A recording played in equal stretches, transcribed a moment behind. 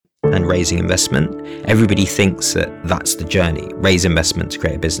and raising investment. Everybody thinks that that's the journey, raise investment to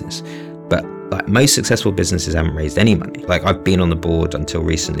create a business. But like most successful businesses haven't raised any money. Like I've been on the board until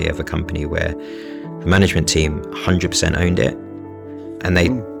recently of a company where the management team 100% owned it and they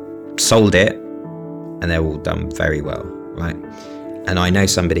sold it and they're all done very well, right? And I know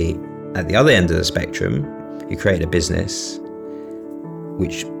somebody at the other end of the spectrum who created a business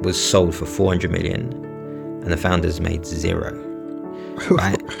which was sold for 400 million and the founders made zero,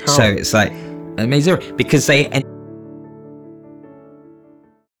 right? So it's like, they made zero because they...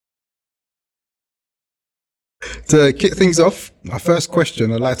 To kick things off, my first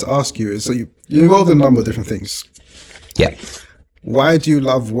question I'd like to ask you is, so you're involved in a number of different things. Yeah. Why do you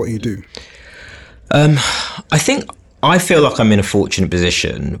love what you do? I feel like I'm in a fortunate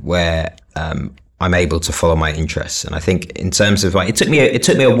position where I'm able to follow my interests, and I think in terms of like it took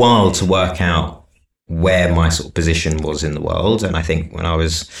me a while to work out where my sort of position was in the world. And I think when I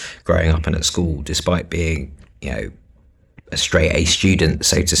was growing up and at school, despite being a straight A student,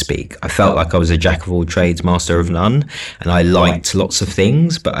 so to speak, I felt like I was a jack of all trades, master of none, and I liked lots of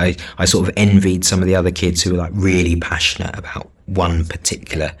things, but I sort of envied some of the other kids who were like really passionate about one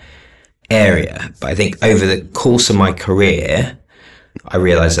particular area. But I think over the course of my career, I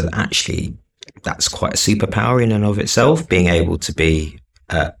realized that actually that's quite a superpower in and of itself, being able to be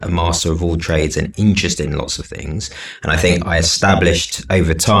a master of all trades and interested in lots of things. And I think I established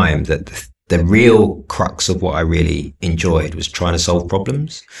over time that the real crux of what I really enjoyed was trying to solve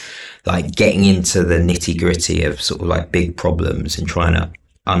problems, like getting into the nitty gritty of sort of like big problems and trying to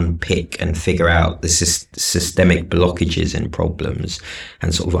unpick and figure out the systemic blockages in problems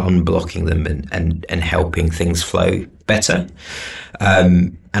and sort of unblocking them and helping things flow better.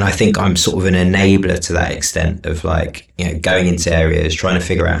 And I think I'm sort of an enabler to that extent of like, going into areas, trying to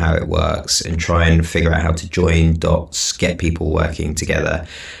figure out how it works and try and figure out how to join dots, get people working together,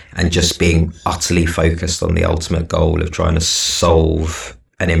 and just being utterly focused on the ultimate goal of trying to solve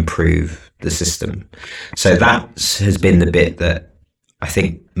and improve the system. So that has been the bit that I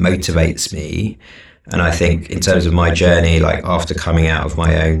think motivates me. And I think in terms of my journey, like after coming out of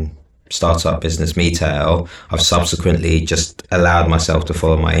my own startup business, Metail, I've subsequently just allowed myself to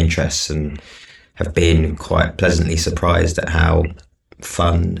follow my interests and have been quite pleasantly surprised at how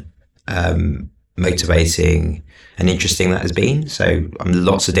fun, motivating and interesting that has been. So I'm in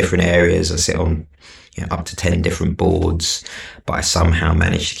lots of different areas. I sit on up to 10 different boards, but I somehow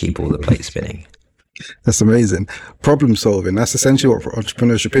manage to keep all the plates spinning. That's amazing. Problem solving, that's essentially what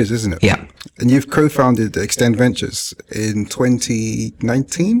entrepreneurship is, isn't it? Yeah. And you've co-founded Extend Ventures in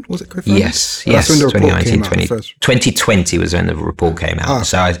 2019, was it co-founded? Yes, 2019, 2020 was when the report came out.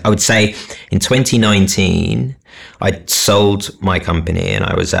 So I would say in 2019, I sold my company and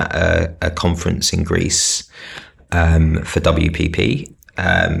I was at a conference in Greece for WPP.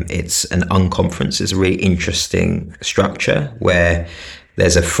 It's an unconference. It's a really interesting structure where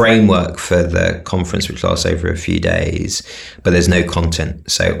there's a framework for the conference which lasts over a few days, but there's no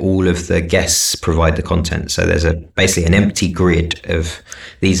content. So all of the guests provide the content. So there's basically an empty grid of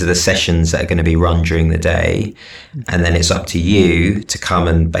these are the sessions that are going to be run during the day. And then it's up to you to come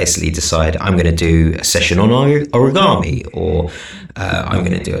and basically decide, I'm going to do a session on origami, or I'm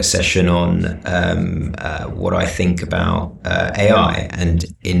going to do a session on what I think about AI. And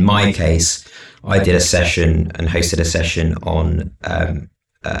in my case, I did a session and hosted a session on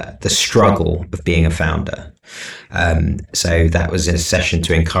the struggle of being a founder. So that was a session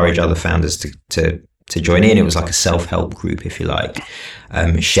to encourage other founders to join in. It was like a self-help group, if you like,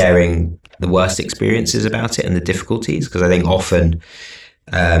 sharing the worst experiences about it and the difficulties. Because I think often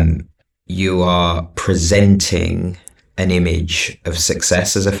you are presenting an image of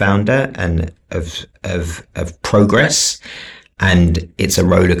success as a founder and of progress. And it's a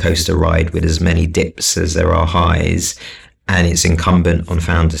roller coaster ride with as many dips as there are highs. And it's incumbent on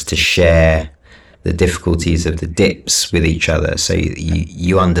founders to share the difficulties of the dips with each other. So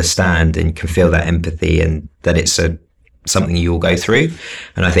you understand and can feel that empathy and that it's something you all go through.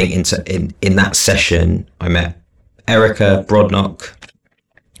 And I think in that session, I met Erica Brodnock,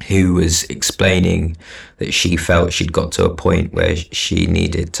 who was explaining that she felt she'd got to a point where she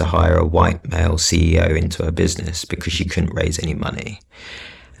needed to hire a white male CEO into her business because she couldn't raise any money.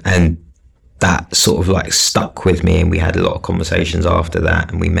 And that sort of like stuck with me, and we had a lot of conversations after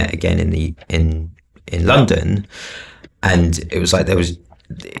that, and we met again in London, and it was like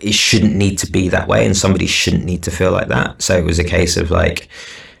it shouldn't need to be that way, and somebody shouldn't need to feel like that. So it was a case of like,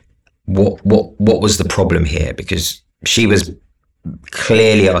 what was the problem here? Because she was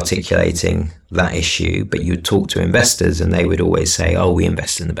clearly articulating that issue, but you'd talk to investors and they would always say, oh, we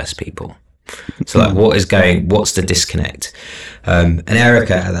invest in the best people. So like, what's the disconnect? And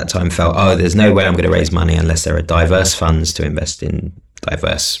Erica at that time felt, there's no way I'm going to raise money unless there are diverse funds to invest in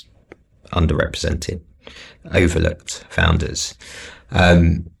diverse, underrepresented, overlooked founders.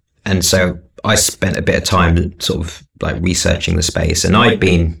 And so I spent a bit of time sort of like researching the space, and I'd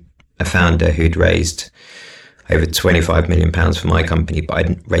been a founder who'd raised over £25 million for my company, but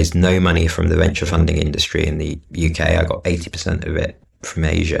I'd raised no money from the venture funding industry in the UK. I got 80% of it from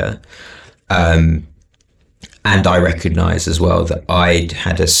Asia. And I recognised as well that I'd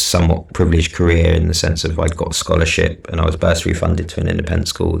had a somewhat privileged career in the sense of I'd got a scholarship and I was bursary funded to an independent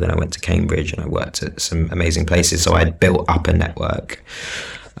school. Then I went to Cambridge and I worked at some amazing places. So I'd built up a network.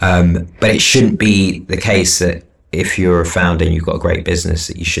 But it shouldn't be the case that if you're a founder and you've got a great business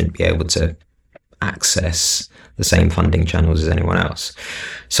that you shouldn't be able to access the same funding channels as anyone else.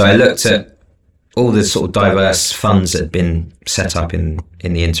 So I looked at all the sort of diverse funds that had been set up in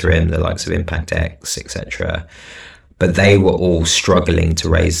the interim, the likes of Impact X, etc. But they were all struggling to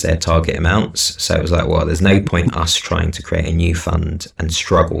raise their target amounts. So it was like, well, there's no point us trying to create a new fund and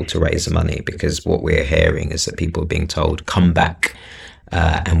struggle to raise the money, because what we're hearing is that people are being told, come back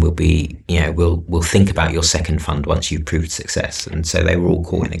and we'll think about your second fund once you've proved success. And so they were all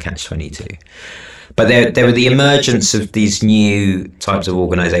caught in a catch-22. But there were the emergence of these new types of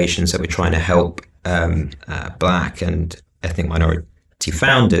organisations that were trying to help Black and ethnic minority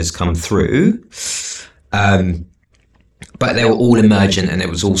founders come through. But they were all emergent and it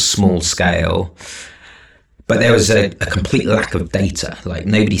was all small scale. But there was a complete lack of data. Like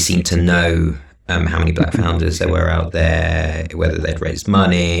nobody seemed to know how many Black founders there were out there, whether they'd raised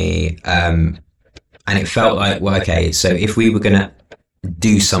money. And it felt like, well, okay, so if we were going to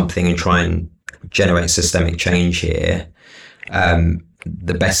do something and try and generate systemic change here,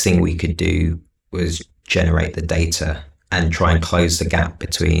 the best thing we could do was generate the data and try and close the gap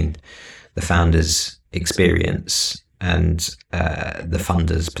between the founder's experience and the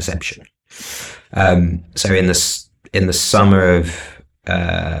funder's perception. So in the summer of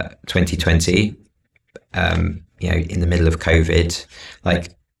 2020, in the middle of COVID,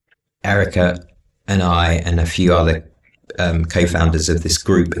 like Erica and I and a few other co-founders of this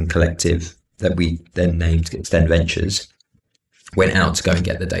group and collective that we then named Extend Ventures, went out to go and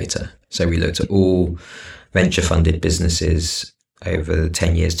get the data. So we looked at all venture funded businesses over the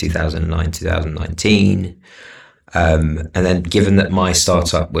 10 years, 2009, 2019. And then given that my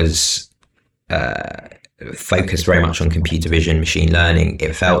startup was focused very much on computer vision, machine learning,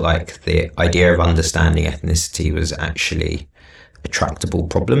 it felt like the idea of understanding ethnicity was actually a tractable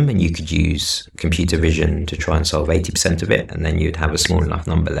problem, and you could use computer vision to try and solve 80% of it, and then you'd have a small enough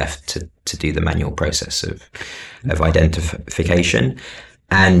number left to do the manual process of identification.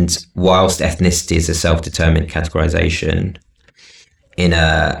 And whilst ethnicity is a self-determined categorization, in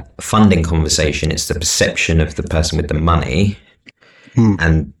a funding conversation, it's the perception of the person with the money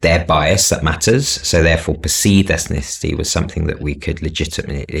and their bias that matters. So therefore perceived ethnicity was something that we could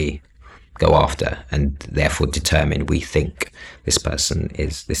legitimately go after, and therefore determine we think this person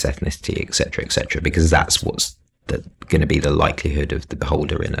is this ethnicity, etc., because that's what's going to be the likelihood of the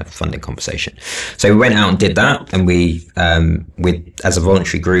beholder in a funding conversation. So we went out and did that, and we, as a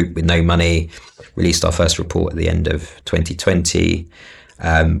voluntary group with no money, released our first report at the end of 2020,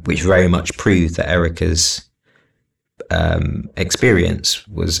 which very much proved that Erica's experience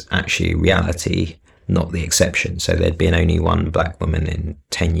was actually reality, not the exception. So there'd been only one Black woman in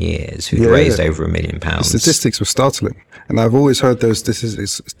 10 years who'd raised over £1 million. The statistics were startling. And I've always heard those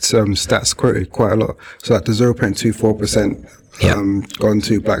stats quoted quite a lot. So like the 0.24% gone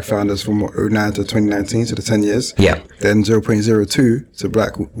to Black founders from 2009 to 2019, so the 10 years. Yeah. Then 0.02 to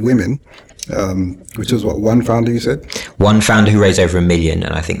Black women, which was what, one founder you said? One founder who raised over $1 million,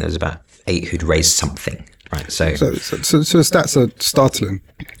 and I think there was about 8 who'd raised something. Right, so the stats are startling.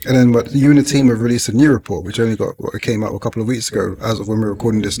 And then you and the team have released a new report, which only came out a couple of weeks ago, as of when we're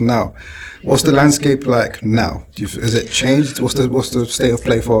recording this now. What's the landscape like now? Has it changed? What's the state of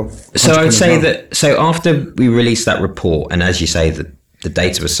play for? So I would say that, so after we released that report, and as you say, the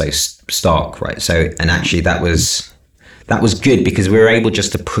data was so stark, right? So, and actually that was good, because we were able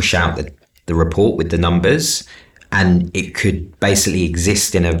just to push out the report with the numbers, and it could basically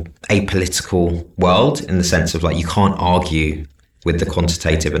exist in a apolitical world, in the sense of like, you can't argue with the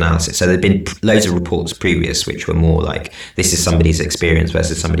quantitative analysis. So there'd been loads of reports previous which were more like, this is somebody's experience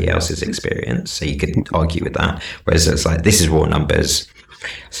versus somebody else's experience, so you could argue with that. Whereas it's like, this is raw numbers.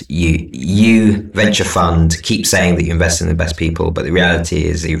 So you venture fund keep saying that you invest in the best people, but the reality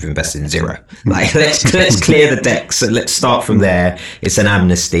is that you've invested in zero. Like, let's clear the decks. So let's start from there. It's an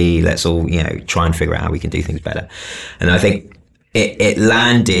amnesty. Let's all try and figure out how we can do things better. And I think it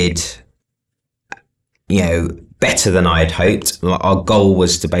landed better than I'd hoped. Our goal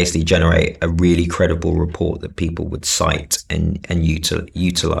was to basically generate a really credible report that people would cite and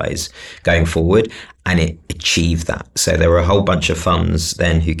utilize going forward, and it achieved that. So there were a whole bunch of funds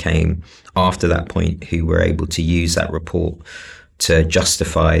then who came after that point who were able to use that report to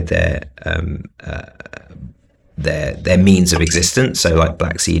justify their means of existence. So like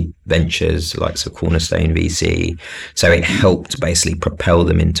Black Seed Ventures, likes of Cornerstone VC. So it helped basically propel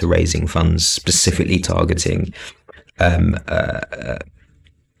them into raising funds specifically targeting Black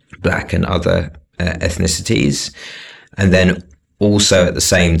and other ethnicities. And then also at the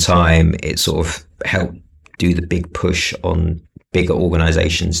same time, it sort of helped do the big push on bigger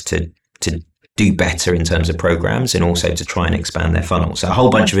organizations to do better in terms of programs, and also to try and expand their funnel. So a whole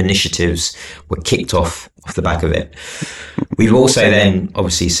bunch of initiatives were kicked off the back of it. We've also then,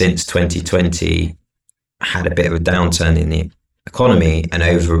 obviously, since 2020, had a bit of a downturn in the economy, and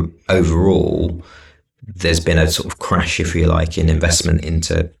overall, there's been a sort of crash, if you like, in investment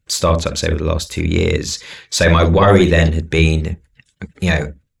into startups over the last 2 years. So my worry then had been,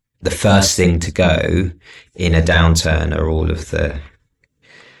 the first thing to go in a downturn are all of the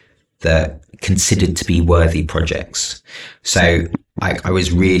considered to be worthy projects. So I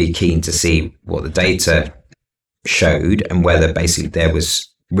was really keen to see what the data showed and whether basically there was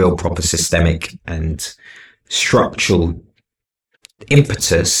real proper systemic and structural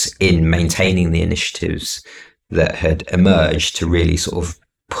impetus in maintaining the initiatives that had emerged to really sort of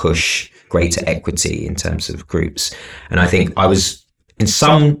push greater equity in terms of groups. And I think I was to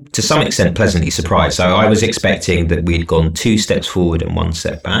some extent pleasantly surprised. So I was expecting that we'd gone 2 steps forward and 1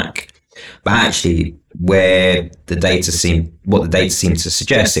 step back. But actually, what the data seemed to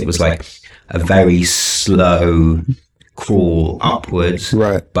suggest, it was like a very slow crawl upwards,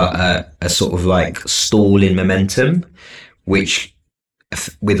 right? But a sort of like stall in momentum, which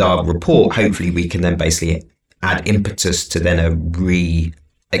with our report, hopefully we can then basically add impetus to then a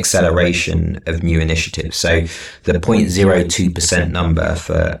acceleration of new initiatives. So the 0.02% number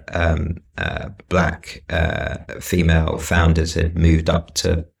for Black female founders had moved up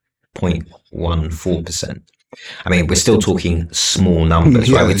to 0.14%. I mean, we're still talking small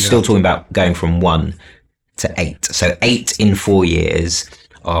numbers, right? We're still talking about going from 1 to 8. So 8 in 4 years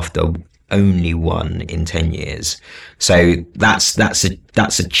after only 1 in 10 years. So that's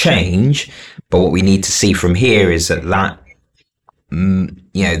a change. But what we need to see from here is that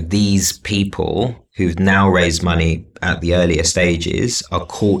these people who've now raised money at the earlier stages are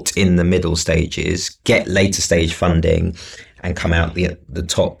caught in the middle stages, get later stage funding, and come out the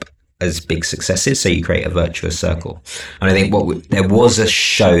top as big successes. So you create a virtuous circle. And I think there was a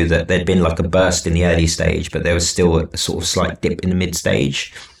show that there'd been like a burst in the early stage, but there was still a sort of slight dip in the mid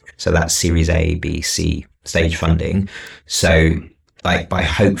stage. So that's Series A, B, C stage funding. So like by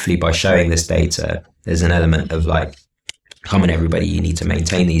showing this data, there's an element of like, come on everybody, you need to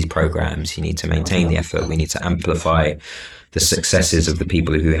maintain these programs, you need to maintain the effort, we need to amplify the successes of the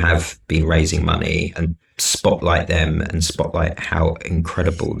people who have been raising money and spotlight them and spotlight how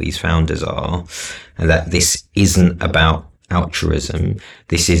incredible these founders are, and that this isn't about altruism.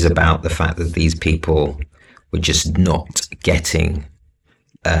 This is about the fact that these people were just not getting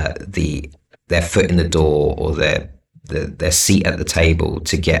their foot in the door or their seat at the table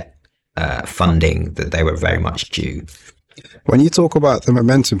to get funding that they were very much due. When you talk about the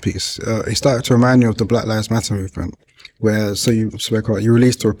momentum piece, it started to remind me of the Black Lives Matter movement, where you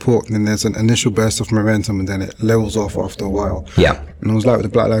released a report and then there's an initial burst of momentum and then it levels off after a while. Yeah. And it was like with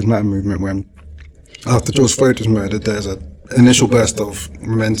the Black Lives Matter movement when after George Floyd was murdered, there's an initial burst of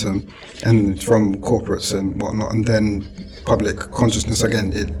momentum and from corporates and whatnot, and then public consciousness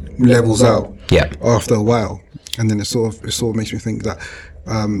again, it levels out after a while. And then it sort of makes me think that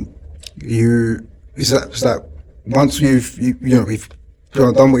once we've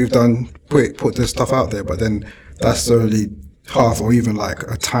done what you've done, put this stuff out there, but then that's only half or even like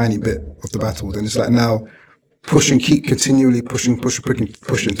a tiny bit of the battle. Then it's like now continually pushing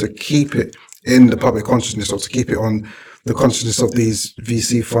to keep it in the public consciousness or to keep it on the consciousness of these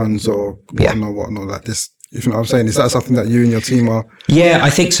VC funds or whatnot like this. You know what I'm saying? Is that something that you and your team are? Yeah, I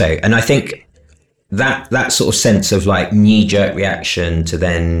think so. And I think that sort of sense of like knee-jerk reaction to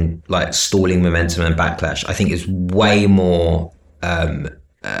then like stalling momentum and backlash, I think is way more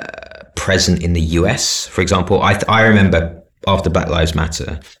present in the US. For example, I remember after Black Lives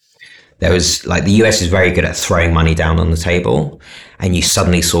Matter, there was like the US is very good at throwing money down on the table, and you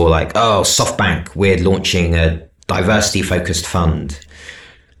suddenly saw like, oh, SoftBank, we're launching a diversity-focused fund.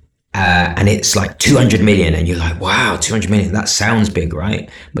 And it's like 200 million, and you're like, wow, 200 million, that sounds big, right?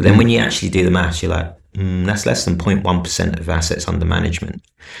 But then when you actually do the maths, you're like, that's less than 0.1% of assets under management.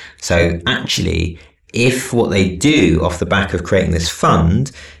 So actually, if what they do off the back of creating this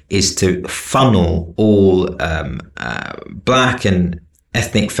fund is to funnel all black and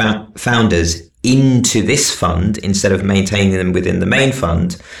ethnic founders into this fund instead of maintaining them within the main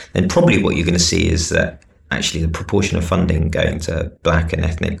fund, then probably what you're going to see is that actually the proportion of funding going to black and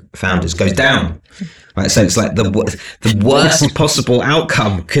ethnic founders goes down. Right, so it's like the worst possible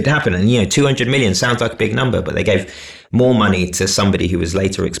outcome could happen. And 200 million sounds like a big number, but they gave more money to somebody who was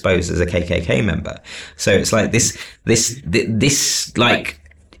later exposed as a KKK member. So it's like this like,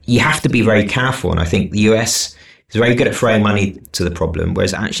 you have to be very careful. And I think the US is very good at throwing money to the problem,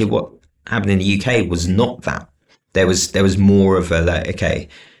 whereas actually what happened in the UK was not that. There was more of a like, okay,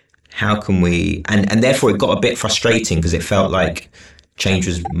 how can we, and therefore it got a bit frustrating because it felt like change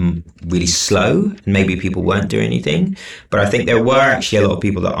was really slow and maybe people weren't doing anything. But I think there were actually a lot of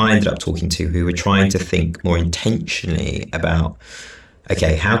people that I ended up talking to who were trying to think more intentionally about,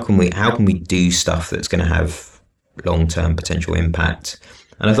 okay, how can we do stuff that's going to have long-term potential impact.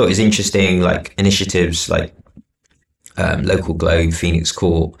 And I thought it was interesting, like initiatives like Local Globe, Phoenix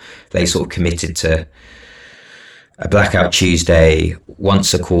Court, they sort of committed to a Blackout Tuesday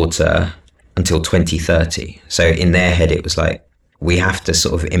once a quarter until 2030. So in their head, it was like, we have to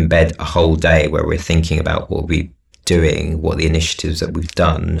sort of embed a whole day where we're thinking about what we're doing, what the initiatives that we've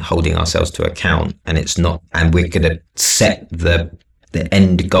done, holding ourselves to account. And it's not, and we're going to set the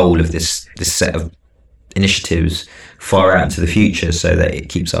end goal of this set of initiatives far out into the future so that it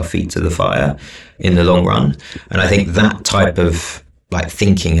keeps our feet to the fire in the long run. And I think that type of like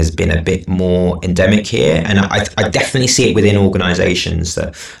thinking has been a bit more endemic here. And I definitely see it within organizations,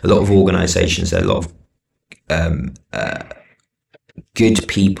 that a lot of organizations, there are a lot of good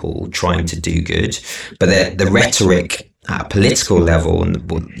people trying to do good, but the rhetoric at a political level and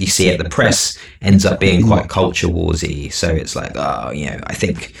what you see at the press ends up being quite culture warsy. So it's like, I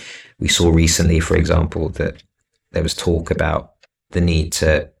think we saw recently, for example, that there was talk about the need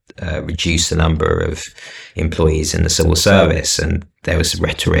to reduce the number of employees in the civil service, and there was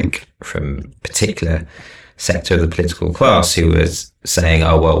rhetoric from a particular sector of the political class who was saying,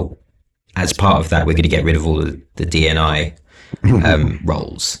 oh well, as part of that we're going to get rid of all the D&I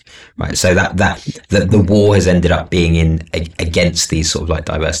roles, right? So that the war has ended up being against these sort of like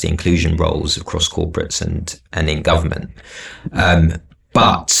diversity inclusion roles across corporates and in government,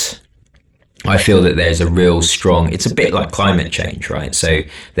 but I feel that there's a real strong, it's a bit like climate change, right? So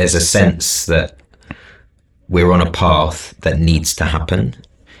there's a sense that we're on a path that needs to happen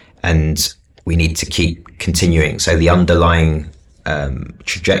and we need to keep continuing. So the underlying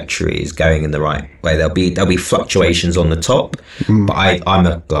trajectory is going in the right way. There'll be fluctuations on the top, but I'm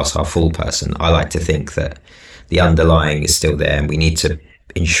a glass half full person. I like to think that the underlying is still there, and we need to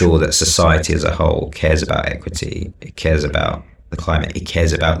ensure that society as a whole cares about equity, it cares about the climate, it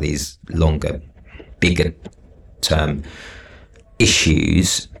cares about these longer, bigger term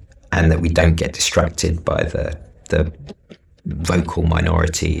issues, and that we don't get distracted by the vocal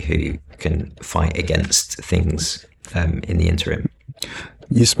minority who can fight against things in the interim.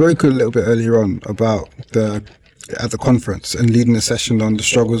 You spoke a little bit earlier on about at the conference and leading a session on the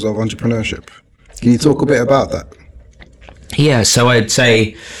struggles of entrepreneurship. Can you talk a bit about that? Yeah, so I'd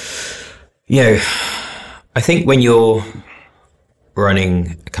say, I think when you're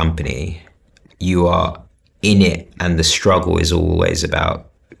running a company, you are in it, and the struggle is always about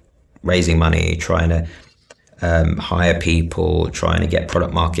raising money, trying to hire people, trying to get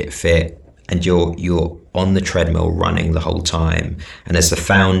product market fit, and you're on the treadmill running the whole time. And as the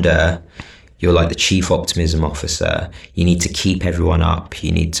founder, you're like the chief optimism officer. You need to keep everyone up.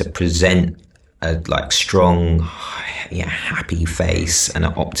 You need to present a like strong, happy face and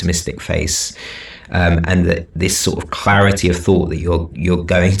an optimistic face. And that this sort of clarity of thought that you're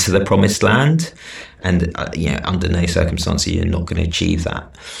going to the promised land, and under no circumstances you're not going to achieve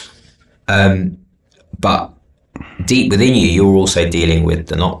that. But deep within you, you're also dealing with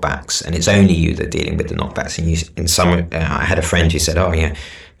the knockbacks, and it's only you that are dealing with the knockbacks. And I had a friend who said, "Oh yeah,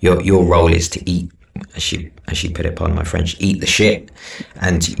 your role is to eat," as she put it, pardon my French, eat the shit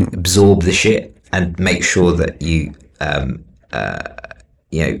and absorb the shit and make sure that you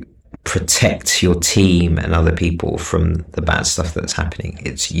protect your team and other people from the bad stuff that's happening.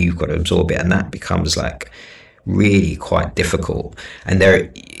 It's you've got to absorb it, and that becomes like really quite difficult. And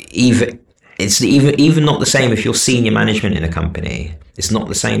it's even not the same if you're senior management in a company. It's not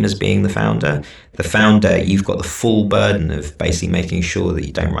the same as being the founder. The founder, you've got the full burden of basically making sure that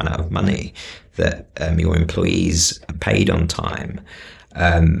you don't run out of money, that your employees are paid on time,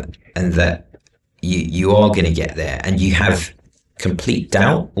 and that you are going to get there. And you have complete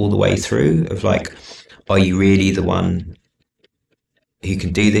doubt all the way through of like, are you really the one who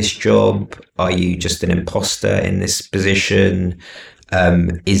can do this job? Are you just an imposter in this position?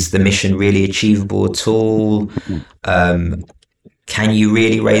 Is the mission really achievable at all? Can you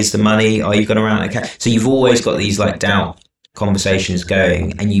really raise the money? Are you going to run out of cash? So you've always got these like doubt conversations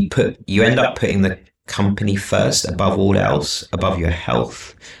going, and you end up putting the company first above all else, above your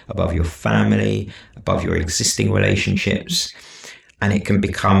health, above your family, above your existing relationships, and it can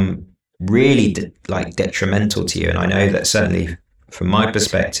become really detrimental to you. And I know that certainly from my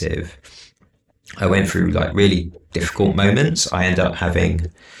perspective, I went through like really difficult moments. I ended up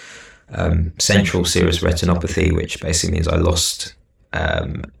having central serous retinopathy, which basically means I lost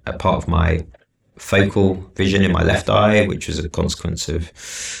a part of my focal vision in my left eye, which was a consequence of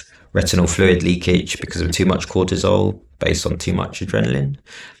retinal fluid leakage because of too much cortisol based on too much adrenaline.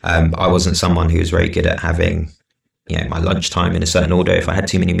 I wasn't someone who was very good at having, my lunchtime in a certain order. If I had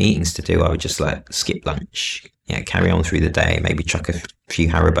too many meetings to do, I would just like skip lunch, carry on through the day, maybe chuck a few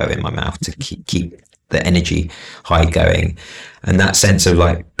Haribo in my mouth to keep the energy high going. And that sense of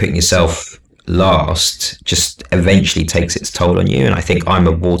like putting yourself last just eventually takes its toll on you. And I think I'm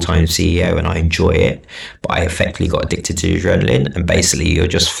a wartime CEO and I enjoy it, but I effectively got addicted to adrenaline, and basically you're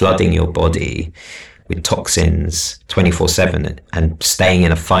just flooding your body with toxins 24/7 and staying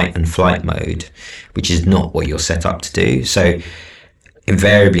in a fight and flight mode, which is not what you're set up to do. So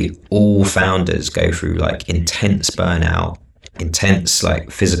invariably all founders go through like intense burnout, intense like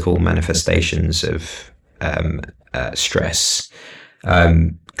physical manifestations of stress,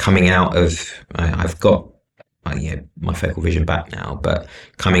 coming out of, I've got my focal vision back now, but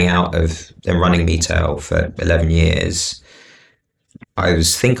coming out of them running Metail for 11 years, I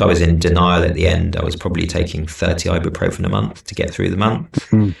was in denial at the end. I was probably taking 30 ibuprofen a month to get through the month.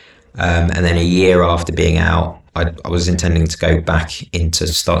 And then a year after being out, I was intending to go back in to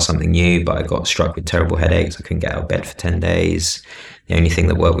start something new, but I got struck with terrible headaches. I couldn't get out of bed for 10 days. The only thing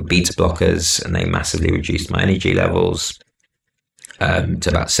that worked were beta blockers, and they massively reduced my energy levels to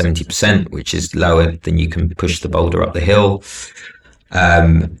about 70%, which is lower than you can push the boulder up the hill.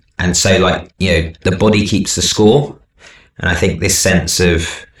 And so the body keeps the score. And I think this sense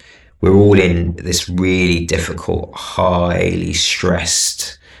of we're all in this really difficult, highly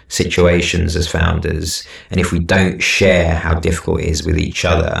stressed situations as founders, and if we don't share how difficult it is with each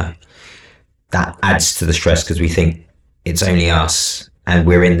other, that adds to the stress because we think it's only us and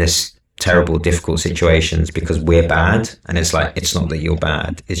we're in this terrible, difficult situations because we're bad. And it's like, it's not that you're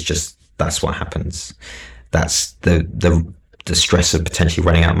bad, it's just that's what happens. That's the stress of potentially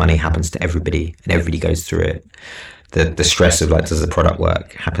running out of money happens to everybody, and everybody goes through it. The stress of like, does the product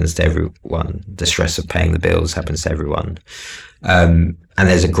work, happens to everyone. The stress of paying the bills happens to everyone. And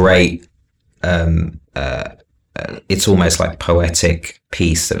there's a great, it's almost like poetic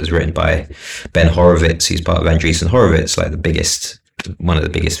piece that was written by Ben Horowitz, who's part of Andreessen Horowitz, like one of the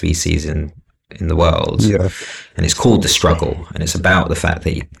biggest VCs in the world. Yeah. And it's called The Struggle, and it's about the fact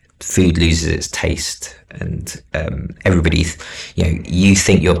that food loses its taste, and everybody, you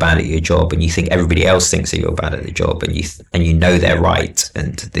think you're bad at your job, and you think everybody else thinks that you're bad at the job, and you know they're right,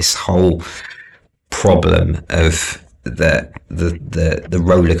 and this whole problem of the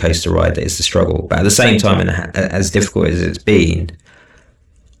roller coaster ride that is the struggle. But at the same time, and as difficult as it's been,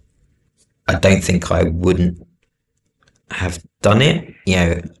 I don't think I wouldn't have done it.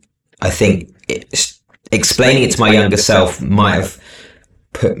 I think explaining it to my younger self might have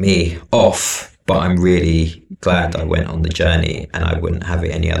put me off, but I'm really glad I went on the journey, and I wouldn't have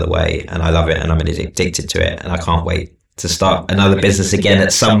it any other way. And I love it, and I'm addicted to it, and I can't wait to start another business again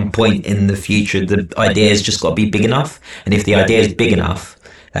at some point in the future. The idea has just got to be big enough, and if the idea is big enough,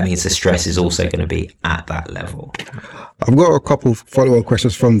 that means the stress is also going to be at that level. I've got a couple follow-up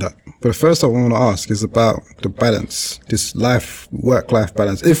questions from that, but the first I want to ask is about the balance, this work-life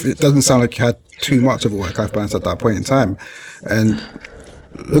balance. If it doesn't sound like you had too much of a work-life balance at that point in time, and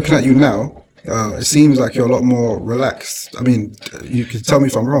looking at you now, it seems like you're a lot more relaxed. I mean, you can tell me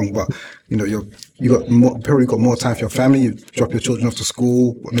if I'm wrong, but probably got more time for your family. You drop your children off to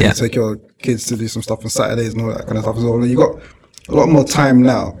school, maybe take your kids to do some stuff on Saturdays and all that kind of stuff as well. You got a lot more time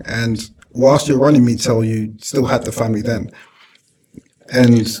now, and whilst you're running Metail, you still had the family then.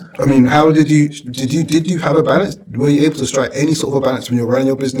 And I mean, how did you have a balance? Were you able to strike any sort of a balance when you're running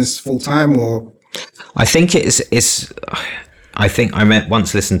your business full time, or? I think I think I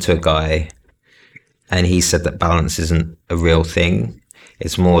once listened to a guy, and he said that balance isn't a real thing.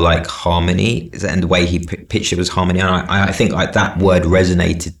 It's more like harmony, and the way he pitched it was harmony. And I think that word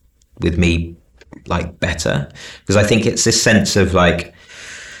resonated with me like better, because I think it's this sense of like,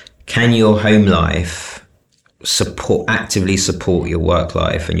 can your home life actively support your work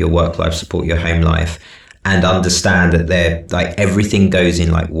life, and your work life support your home life, and understand that they're like everything goes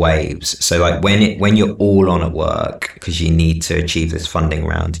in like waves. So like when you're all on at work because you need to achieve this funding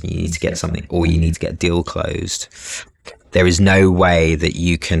round and you need to get something or you need to get a deal closed, there is no way that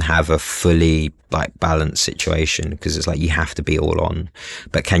you can have a fully like balanced situation because it's like you have to be all on.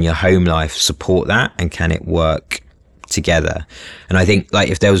 But can your home life support that, and can it work together? And I think like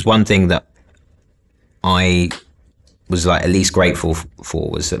if there was one thing that I was like at least grateful for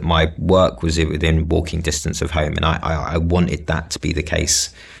was that my work was within walking distance of home, and I wanted that to be the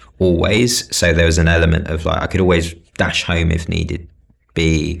case always. So there was an element of like I could always dash home if needed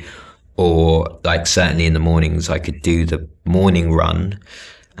be, or like certainly in the mornings I could do the morning run,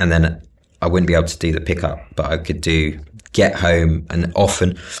 and then I wouldn't be able to do the pickup, but I could get home, and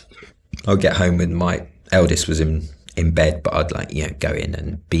often I'll get home when my eldest was in bed, but I'd like, you know, go in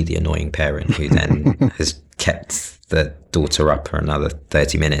and be the annoying parent who then has kept the daughter up for another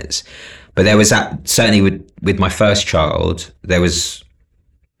 30 minutes. But there was that, certainly with my first child, there was,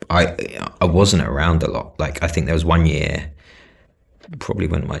 I wasn't around a lot. Like I think there was 1 year, probably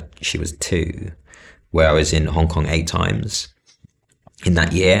when she was 2, where I was in Hong Kong 8 times in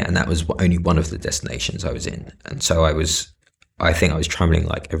that year, and that was only one of the destinations I was in. And so I think I was traveling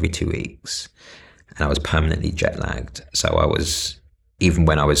like every 2 weeks, and I was permanently jet lagged. So I was, even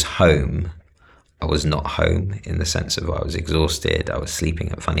when I was home, I was not home in the sense of I was exhausted. I was sleeping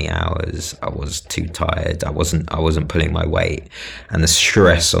at funny hours. I was too tired. I wasn't pulling my weight, and the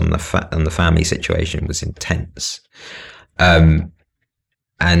stress on the family situation was intense. And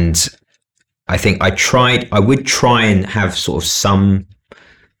I think I would try and have sort of some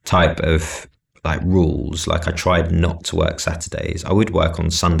type of like rules. Like I tried not to work Saturdays. I would work on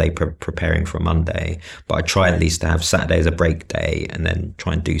Sunday preparing for a Monday, but I try at least to have Saturday as a break day and then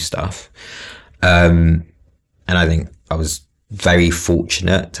try and do stuff. And I think I was very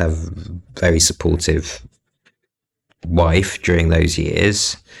fortunate to have a very supportive wife during those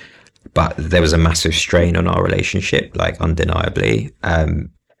years, but there was a massive strain on our relationship, like undeniably.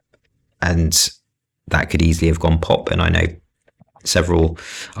 And that could easily have gone pop. And I know several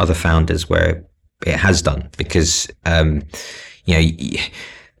other founders where it has done, because, you know,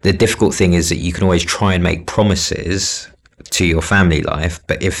 the difficult thing is that you can always try and make promises to your family life,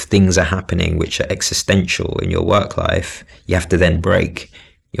 but if things are happening which are existential in your work life, you have to then break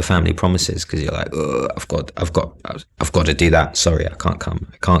your family promises because you're like, oh, I've got to do that. Sorry, I can't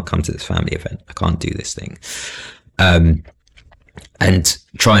come to this family event. I can't do this thing. And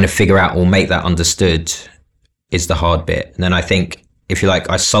trying to figure out or make that understood is the hard bit. And then I think, if you like,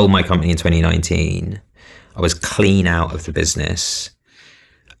 I sold my company in 2019. I was clean out of the business.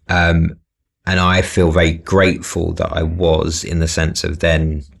 And I feel very grateful that I was, in the sense of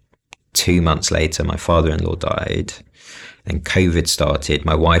then 2 months later, my father-in-law died. Then COVID started.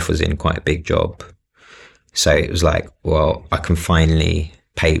 My wife was in quite a big job. So it was like, well, I can finally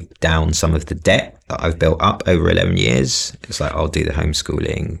pay down some of the debt that I've built up over 11 years. It's like, I'll do the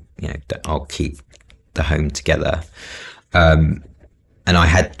homeschooling, you know, I'll keep the home together. And I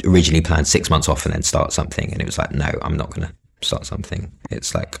had originally planned 6 months off and then start something. And it was like, no, I'm not going to start something.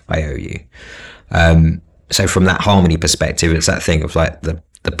 It's like, I owe you. So from that harmony perspective, it's that thing of like the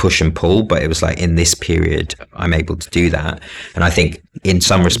push and pull, but it was like in this period, I'm able to do that. And I think in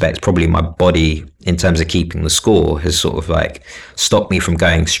some respects, probably my body, in terms of keeping the score, has sort of like stopped me from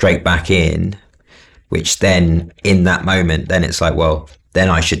going straight back in, which then in that moment, then it's like, well, then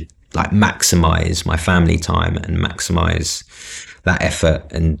I should like maximize my family time and maximize that effort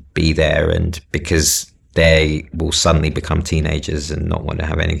and be there. And because they will suddenly become teenagers and not want to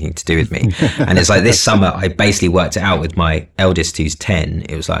have anything to do with me. And it's like this summer, I basically worked it out with my eldest, who's 10.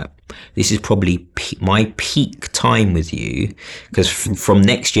 It was like, this is probably my peak time with you, because from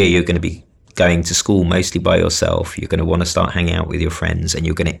next year, you're going to be going to school mostly by yourself. You're going to want to start hanging out with your friends, and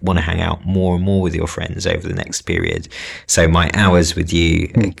you're going to want to hang out more and more with your friends over the next period. So my hours with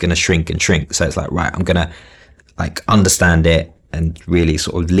you are going to shrink and shrink. So it's like, right, I'm going to like understand it and really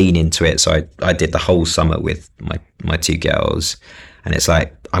sort of lean into it. So I did the whole summer with my 2 girls. And it's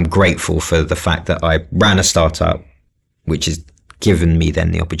like, I'm grateful for the fact that I ran a startup, which has given me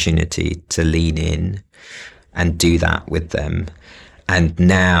then the opportunity to lean in and do that with them. And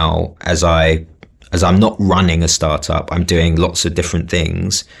now as I'm not running a startup, I'm doing lots of different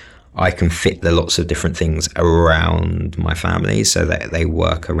things. I can fit the lots of different things around my family so that they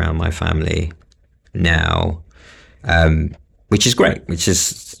work around my family now. Which is great, which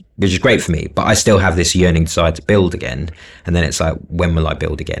is great for me. But I still have this yearning desire to build again. And then it's like, when will I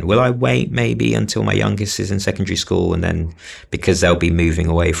build again? Will I wait maybe until my youngest is in secondary school? And then because they'll be moving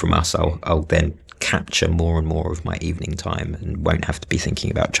away from us, I'll then capture more and more of my evening time and won't have to be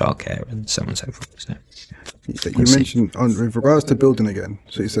thinking about childcare and so on and so forth. So, you mentioned with regards to building again,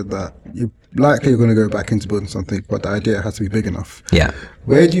 so you said that you likely you're going to go back into building something, but the idea has to be big enough. Yeah.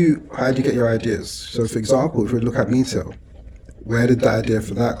 How do you get your ideas? So for example, if we look at Metail, where did the idea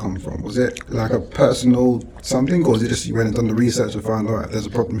for that come from? Was it like a personal something, or was it just you went and done the research and found, all right, there's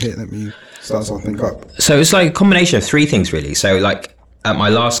a problem here, let me start something up? So it's like a combination of three things really. So like at my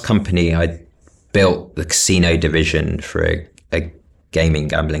last company, I built the casino division for a gaming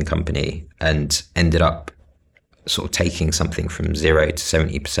gambling company and ended up sort of taking something from 0 to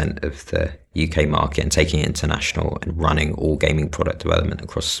 70% of the UK market and taking it international and running all gaming product development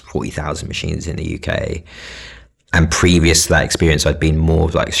across 40,000 machines in the UK. And previous to that experience, I'd been more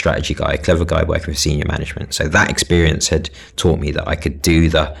of like a strategy guy, a clever guy working with senior management. So that experience had taught me that I could do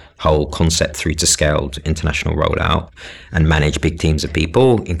the whole concept through to scaled international rollout and manage big teams of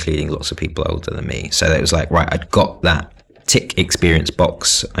people, including lots of people older than me. So it was like, right, I'd got that tick experience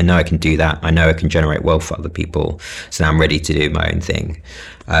box. I know I can do that. I know I can generate wealth for other people. So now I'm ready to do my own thing.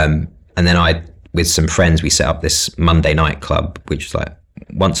 And then with some friends, we set up this Monday night club, which was like,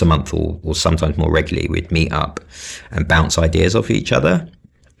 once a month or sometimes more regularly, we'd meet up and bounce ideas off each other.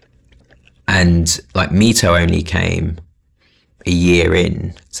 And like Metail only came a year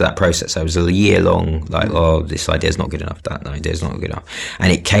in to that process. So it was a year long, like, oh, this idea's not good enough, that idea's not good enough.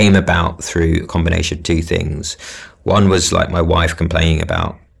 And it came about through a combination of two things. One was like my wife complaining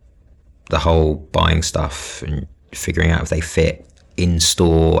about the whole buying stuff and figuring out if they fit in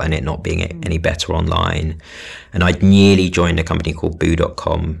store and it not being any better online. And I'd nearly joined a company called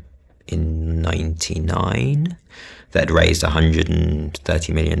Boo.com in 99 that had raised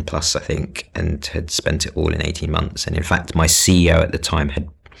 130 million plus, I think, and had spent it all in 18 months. And in fact, my CEO at the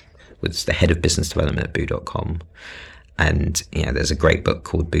time was the head of business development at Boo.com. And, you know, there's a great book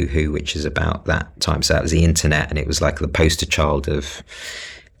called Boohoo, which is about that time. So that was the internet, and it was like the poster child of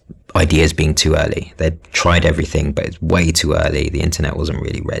ideas being too early. They'd tried everything, but it's way too early. The internet wasn't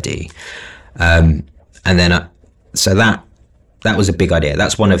really ready. And then, so that was a big idea.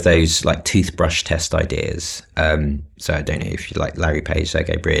 That's one of those like toothbrush test ideas. So I don't know if you like Larry Page,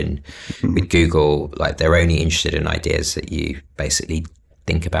 Sergey Brin, with Google, like they're only interested in ideas that you basically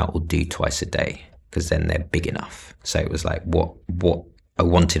think about or do twice a day, because then they're big enough. So it was like what I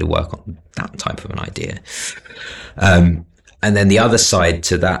wanted to work on, that type of an idea. And then the other side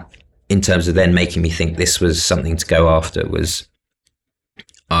to that, in terms of then making me think this was something to go after, was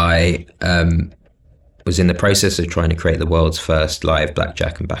I was in the process of trying to create the world's first live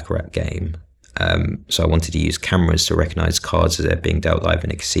blackjack and baccarat game. So I wanted to use cameras to recognize cards as they're being dealt live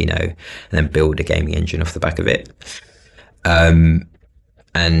in a casino and then build a gaming engine off the back of it.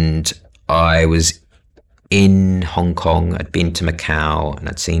 And I was in Hong Kong, I'd been to Macau, and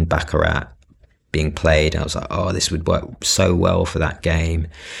I'd seen baccarat being played. I was like, oh, this would work so well for that game.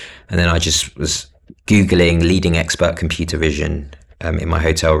 And then I just was Googling leading expert computer vision in my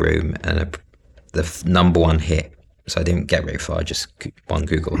hotel room, and the number one hit, so I didn't get very far, just one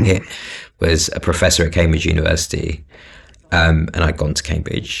Google hit, was a professor at Cambridge University. And I'd gone to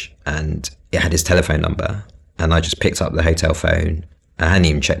Cambridge, and it had his telephone number, and I just picked up the hotel phone. I hadn't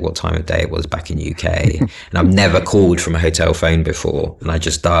even checked what time of day it was back in UK, and I've never called from a hotel phone before, and I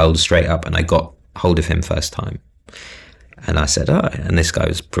just dialed straight up, and I got hold of him first time. And I said, oh, and this guy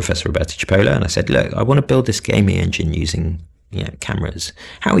was Professor Roberto Cipolla, and I said, look, I want to build this gaming engine using, you know, cameras.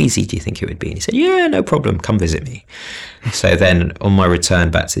 How easy do you think it would be? And he said, yeah, no problem, come visit me. So then on my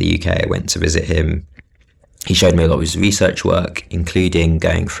return back to the UK, I went to visit him. He showed me a lot of his research work, including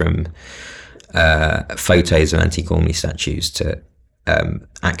going from photos of antique Ormley statues to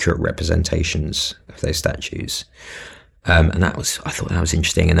accurate representations of those statues. And I thought that was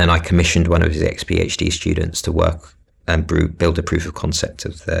interesting. And then I commissioned one of his ex-PhD students to work and build a proof of concept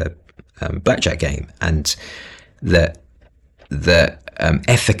of the blackjack game. And the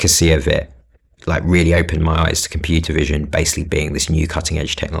efficacy of it like really opened my eyes to computer vision basically being this new cutting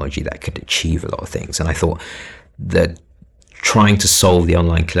edge technology that could achieve a lot of things. And I thought that trying to solve the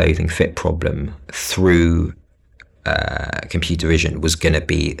online clothing fit problem through computer vision was going to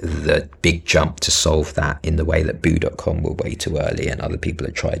be the big jump to solve that in the way that Boo.com were way too early and other people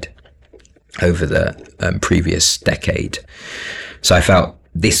had tried over the previous decade. So I felt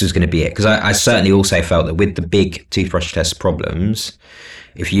this was going to be it, because I certainly also felt that with the big toothbrush test problems,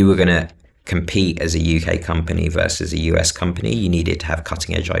 if you were going to compete as a UK company versus a US company, you needed to have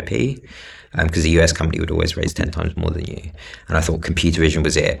cutting edge IP, because the US company would always raise 10 times more than you. And I thought computer vision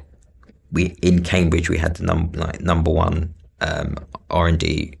was it. In Cambridge, we had the number one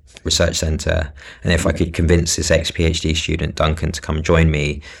R&D research centre, and if I could convince this ex-PhD student Duncan to come join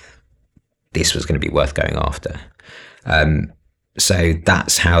me, this was going to be worth going after. So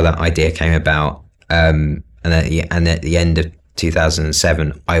that's how that idea came about. And at the end of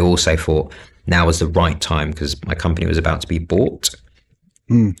 2007, I also thought now was the right time because my company was about to be bought.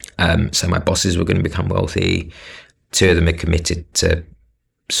 So my bosses were going to become wealthy. Two of them had committed to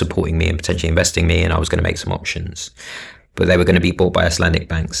supporting me and potentially investing me, and I was going to make some options. But they were going to be bought by Icelandic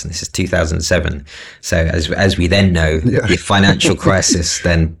banks, and this is 2007. So as we then know, the financial crisis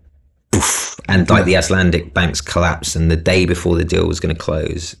then, poof, and like the Icelandic banks collapsed, and the day before the deal was going to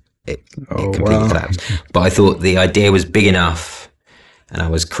close, it completely collapsed. But I thought the idea was big enough, and I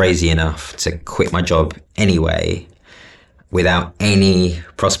was crazy enough to quit my job anyway, without any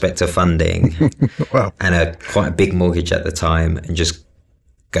prospect of funding, and quite a big mortgage at the time, and just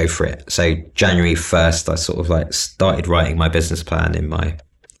go for it. So January 1st, I sort of like started writing my business plan in my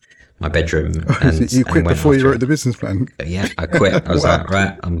bedroom. And you quit before you wrote the business plan? Yeah, I quit. I was like,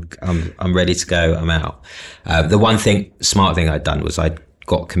 right, I'm ready to go. I'm out. The one smart thing I'd done was I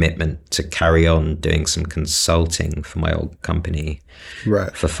got commitment to carry on doing some consulting for my old company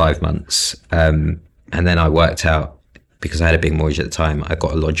for 5 months. And then I worked out, because I had a big mortgage at the time, I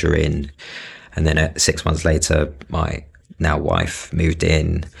got a lodger in. And then 6 months later, my now wife moved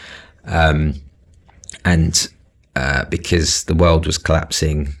in. Because the world was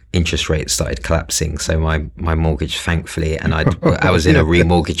collapsing, interest rates started collapsing. So my mortgage, thankfully, and I was in a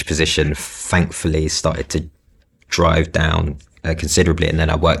remortgage position, thankfully started to drive down considerably. And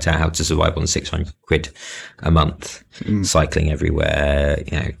then I worked out how to survive on 600 quid a month, cycling everywhere,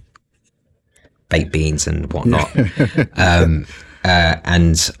 baked beans and whatnot.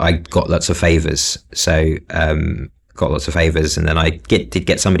 And I got lots of favors. So, and then I did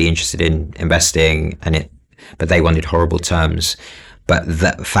get somebody interested in investing, but they wanted horrible terms. But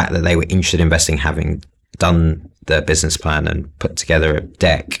the fact that they were interested in investing, having done the business plan and put together a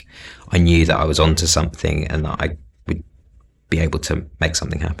deck, I knew that I was onto something and that I would be able to make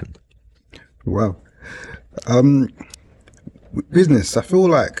something happen. Wow. Business, I feel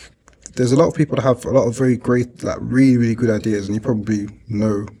like there's a lot of people that have a lot of very great, like really, really good ideas, and you probably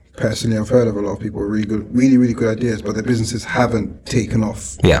know personally, I've heard of a lot of people with really, really good ideas, but their businesses haven't taken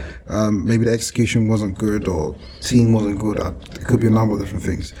off. Yeah. Maybe the execution wasn't good or team wasn't good. It could be a number of different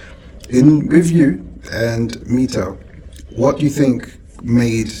things. With you and Metail, what do you think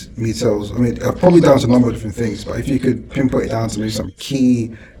made Metail's, probably down to a number of different things, but if you could pinpoint it down to maybe some key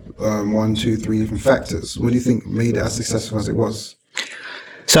 1, 2, 3 different factors, what do you think made it as successful as it was?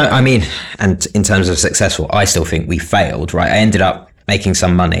 So, and in terms of successful, I still think we failed, right? I ended up making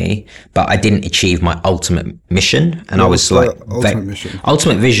some money, but I didn't achieve my ultimate mission. And I was like,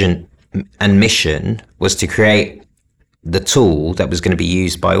 ultimate vision and mission was to create the tool that was going to be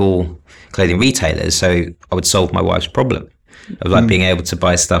used by all clothing retailers. So I would solve my wife's problem of like being able to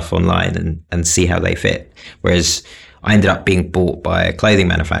buy stuff online and see how they fit. Whereas I ended up being bought by a clothing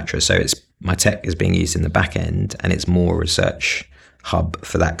manufacturer. So my tech is being used in the back end, and it's more research hub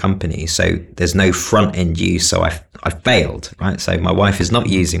for that company. So there's no front end use. So I failed, right? So my wife is not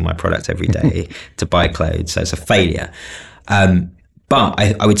using my product every day to buy clothes. So it's a failure. But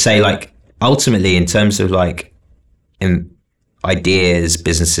I would say, like, ultimately in terms of like in ideas,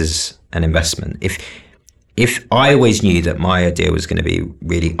 businesses and investment, if I always knew that my idea was going to be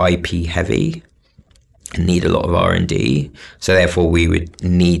really IP heavy and need a lot of R&D, so therefore we would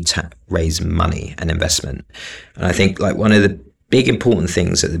need to raise money and investment. And I think like one of the big important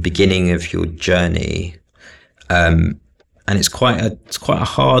things at the beginning of your journey, and it's quite a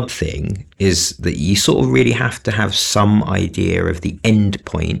hard thing, is that you sort of really have to have some idea of the end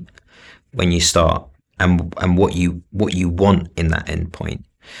point when you start, and what you want in that end point.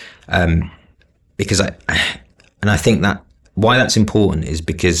 Because I think that why that's important is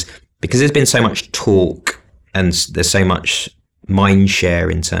because there's been so much talk and there's so much mind share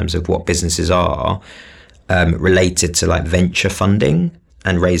in terms of what businesses are. Related to like venture funding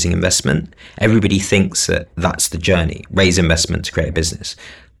and raising investment. Everybody thinks that that's the journey, raise investment to create a business.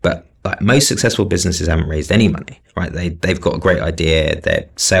 But like most successful businesses haven't raised any money, right? They've got a great idea, they're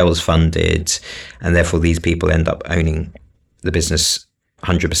sales funded, and therefore these people end up owning the business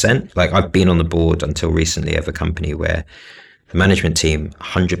 100%. Like I've been on the board until recently of a company where the management team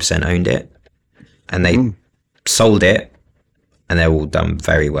 100% owned it, and they sold it, and they're all done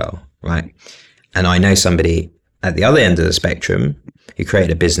very well, right? And I know somebody at the other end of the spectrum who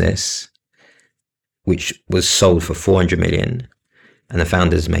created a business which was sold for 400 million and the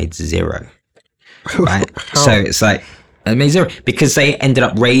founders made zero. Right? So it's like, I made zero because they ended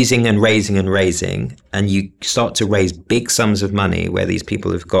up raising and raising and raising, and you start to raise big sums of money where these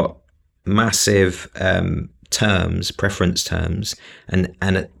people have got massive preference terms,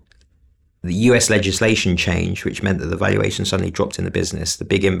 and the US legislation changed, which meant that the valuation suddenly dropped in the business. The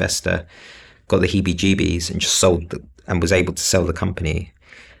big investor got the heebie-jeebies and just and was able to sell the company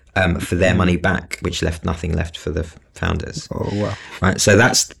for their money back, which left nothing left for the founders. Oh wow! Right, so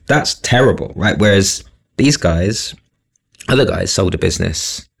that's terrible, right? Whereas these guys, other guys, sold a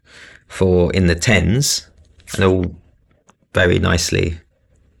business for in the tens, and all very nicely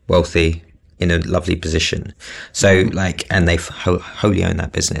wealthy, in a lovely position. So like, and they wholly own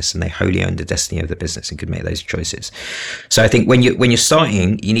that business, and they wholly own the destiny of the business, and could make those choices. So I think when you're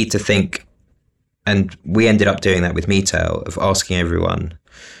starting, you need to think, and we ended up doing that with Metail, of asking everyone,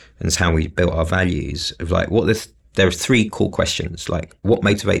 and it's how we built our values, of like, there are three core questions, like what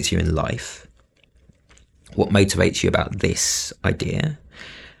motivates you in life, what motivates you about this idea,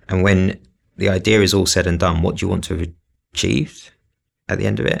 and when the idea is all said and done, what do you want to have achieved at the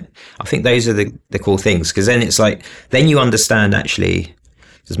end of it? I think those are the core things, because then it's like, then you understand, actually,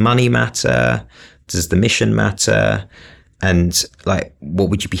 does money matter? Does the mission matter? And like, what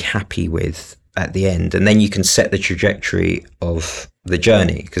would you be happy with at the end? And then you can set the trajectory of the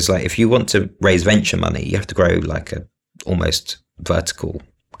journey, because like, if you want to raise venture money, you have to grow like a almost vertical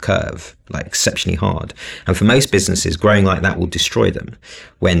curve, like exceptionally hard. And for most businesses, growing like that will destroy them,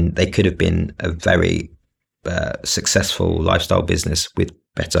 when they could have been a very successful lifestyle business with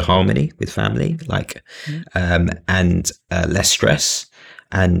better harmony with family, like and less stress,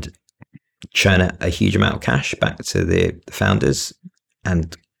 and churn a huge amount of cash back to the founders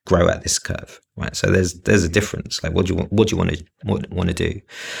and grow at this curve, right? So there's a difference. Like, what do you want to do?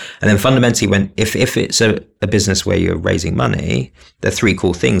 And then fundamentally, if it's a business where you're raising money, there are three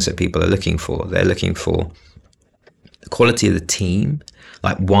core things that people are looking for. They're looking for the quality of the team.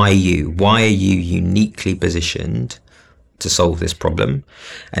 Like, why are you uniquely positioned to solve this problem?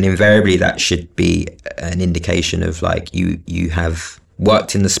 And invariably that should be an indication of like, you have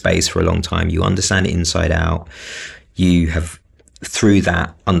worked in the space for a long time, you understand it inside out, you have through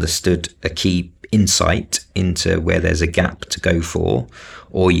that understood a key insight into where there's a gap to go for,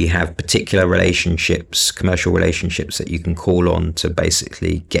 or you have particular relationships, commercial relationships that you can call on to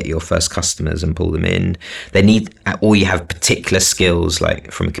basically get your first customers and pull them in. Or you have particular skills,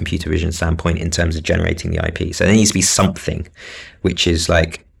 like from a computer vision standpoint, in terms of generating the IP. So there needs to be something which is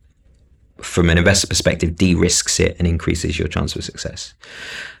like, from an investor perspective, de-risks it and increases your chance of success.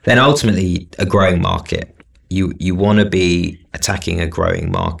 Then ultimately, a growing market. You want to be attacking a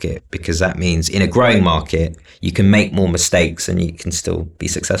growing market, because that means in a growing market, you can make more mistakes and you can still be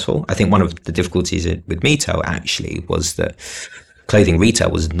successful. I think one of the difficulties with Metail actually was that clothing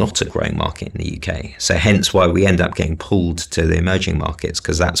retail was not a growing market in the UK. So hence why we end up getting pulled to the emerging markets,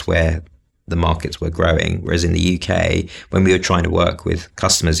 because that's where the markets were growing. Whereas in the UK, when we were trying to work with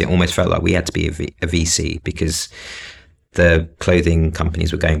customers, it almost felt like we had to be a VC, because the clothing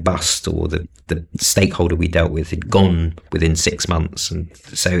companies were going bust, or the stakeholder we dealt with had gone within 6 months. And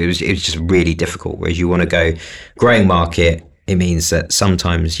so it was just really difficult. Whereas you want to go growing market, it means that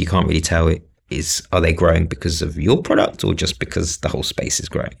sometimes you can't really tell are they growing because of your product or just because the whole space is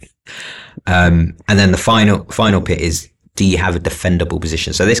growing. And then the final bit is, do you have a defendable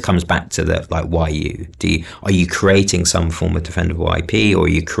position? So this comes back to the, like, why you? Are you creating some form of defendable IP, or are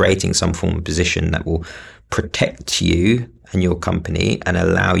you creating some form of position that will protect you and your company and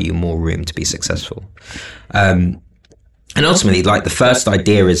allow you more room to be successful? And ultimately, like, the first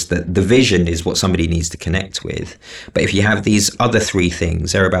idea is that the vision is what somebody needs to connect with. But if you have these other three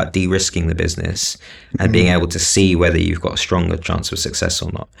things, they're about de-risking the business and being able to see whether you've got a stronger chance of success or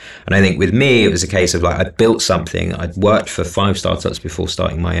not. And I think with me, it was a case of like, I'd built something. I'd worked for 5 startups before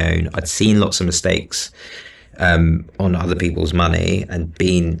starting my own. I'd seen lots of mistakes on other people's money and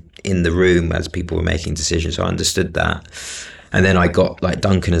been in the room as people were making decisions. So I understood that. And then I got like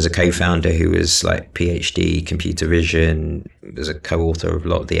Duncan as a co-founder, who was like PhD, computer vision, was a co-author of a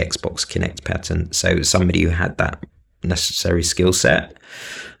lot of the Xbox Kinect patents. So somebody who had that necessary skill set.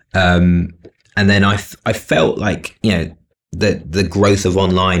 And then I felt like, you know, the growth of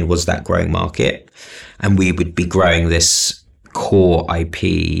online was that growing market, and we would be growing this core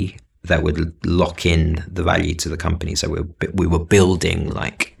IP that would lock in the value to the company. So we were building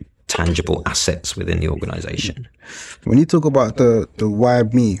like tangible assets within the organization. When you talk about the why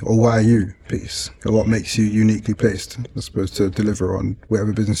me or why you piece, or what makes you uniquely placed, I suppose, to deliver on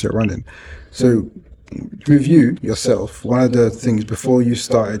whatever business you're running. So with you yourself, one of the things before you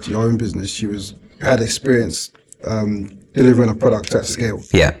started your own business, you had experience delivering a product at scale.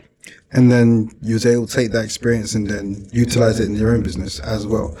 Yeah. And then you was able to take that experience and then utilize it in your own business as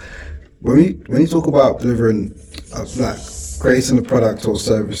well. When you talk about delivering creating a product or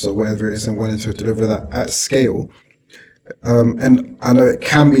service or whatever it is and wanting to deliver that at scale, And I know it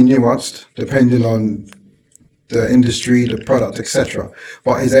can be nuanced depending on the industry, the product, etc.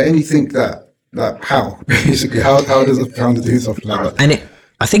 But is there anything that how basically how does a founder do something like that? And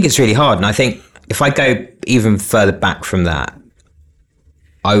I think it's really hard. And I think if I go even further back from that,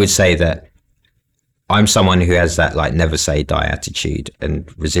 I would say that I'm someone who has that like never say die attitude and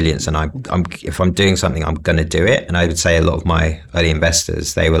resilience. And I'm if I'm doing something, I'm going to do it. And I would say a lot of my early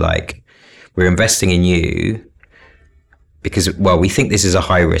investors, they were like, we're investing in you because, well, we think this is a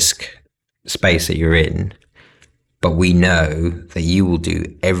high risk space that you're in, but we know that you will do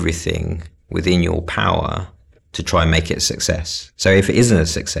everything within your power to try and make it a success. So if it isn't a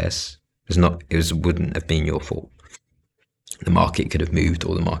success, wouldn't have been your fault. The market could have moved,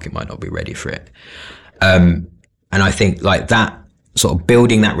 or the market might not be ready for it. And I think like that sort of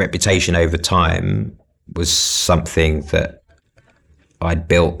building that reputation over time was something that I'd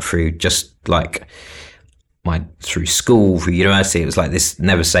built through just like through school, through university. It was like this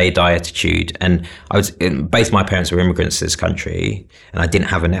never say die attitude. And both my parents were immigrants to this country, and I didn't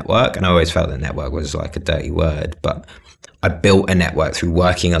have a network. And I always felt that network was like a dirty word, but I built a network through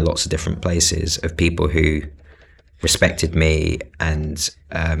working at lots of different places of people who respected me and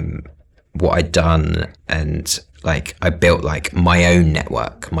what I'd done. And like I built like my own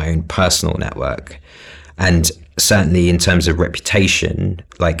network, my own personal network. And certainly in terms of reputation,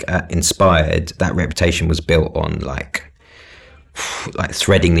 like Inspired, that reputation was built on like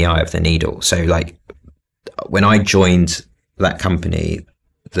threading the eye of the needle. So like when I joined that company,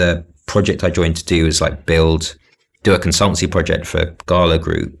 the project I joined to do was like do a consultancy project for Gala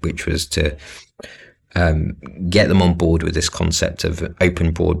Group, which was to get them on board with this concept of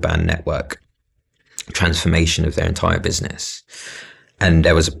open broadband network transformation of their entire business. And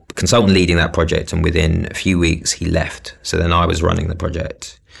there was a consultant leading that project, and within a few weeks he left. So then I was running the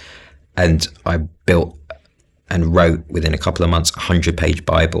project, and I built and wrote within a couple of months a 100-page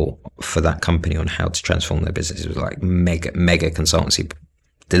Bible for that company on how to transform their business. It was like mega consultancy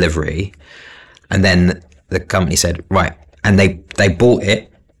delivery. And then the company said, right, and they bought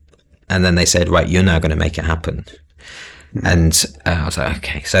it, and then they said, right, you're now going to make it happen. And I was like,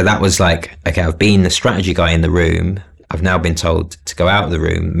 okay. So that was like, okay, I've been the strategy guy in the room. I've now been told to go out of the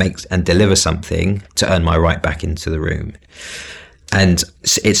room, and deliver something to earn my right back into the room. And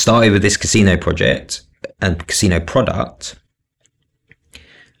it started with this casino project and casino product.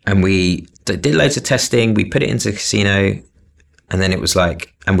 And we did loads of testing. We put it into the casino, and then it was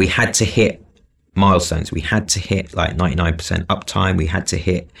like, and we had to hit milestones. We had to hit like 99% uptime. We had to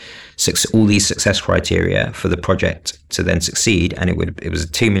hit all these success criteria for the project to then succeed. And it was a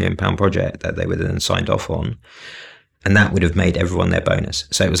 £2 million project that they were then signed off on. And that would have made everyone their bonus.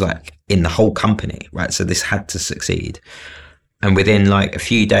 So it was like in the whole company, right? So this had to succeed. And within like a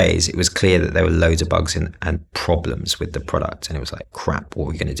few days, it was clear that there were loads of bugs and problems with the product. And it was like, crap, what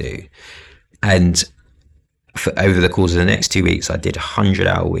are we going to do? And over the course of the next 2 weeks, I did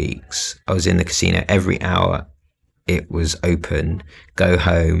 100-hour weeks. I was in the casino every hour it was open, go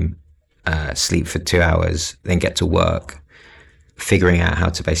home, sleep for 2 hours, then get to work, figuring out how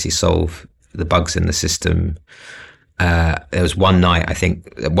to basically solve the bugs in the system. There was one night, I think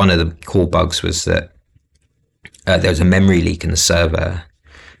one of the core bugs was that there was a memory leak in the server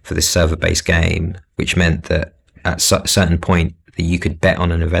for this server-based game, which meant that at a certain point that you could bet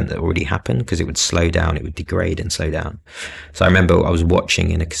on an event that already happened because it would slow down, it would degrade and slow down. So I remember I was watching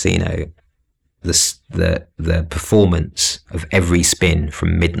in a casino the performance of every spin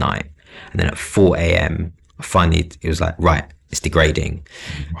from midnight, and then at 4 a.m. finally it was like, right, it's degrading.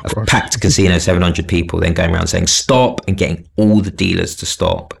 A packed casino, 700 people, then going around saying stop and getting all the dealers to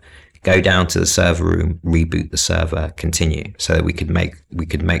stop, go down to the server room, reboot the server, continue, so that we could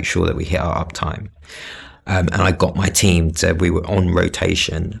make sure that we hit our uptime. And I got my team we were on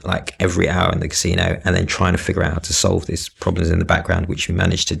rotation like every hour in the casino, and then trying to figure out how to solve these problems in the background, which we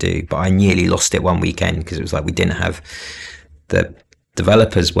managed to do. But I nearly lost it one weekend because it was like we didn't have the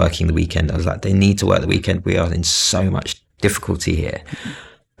developers working the weekend. I was like, they need to work the weekend. We are in so much difficulty here.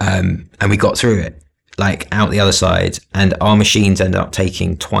 And we got through it, like out the other side, and our machines ended up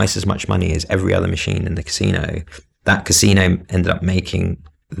taking twice as much money as every other machine in the casino. That casino ended up making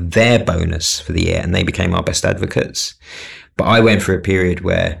their bonus for the year, and they became our best advocates. But I went through a period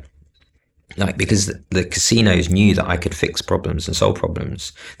where, like, because the casinos knew that I could fix problems and solve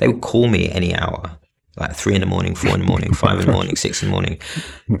problems, they would call me any hour, like 3 in the morning, 4 in the morning, 5 in the morning, 6 in the morning.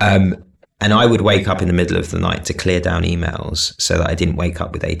 And I would wake up in the middle of the night to clear down emails so that I didn't wake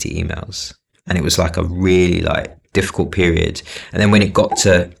up with 80 emails. And it was like a really like difficult period. And then when it got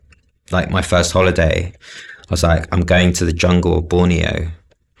to like my first holiday, I was like, I'm going to the jungle of Borneo.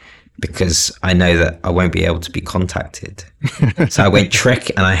 because I know that I won't be able to be contacted. So I went trek,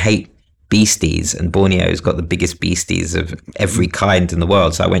 and I hate beasties, and Borneo's got the biggest beasties of every kind in the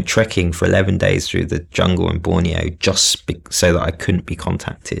world. So I went trekking for 11 days through the jungle in Borneo just so that I couldn't be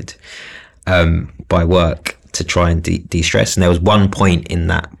contacted by work, to try and de-stress. And there was one point in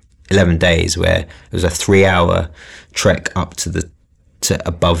that 11 days where it was a 3-hour trek up to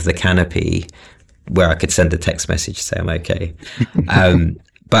above the canopy, where I could send a text message to say I'm okay.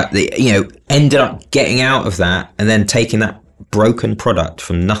 But ended up getting out of that, and then taking that broken product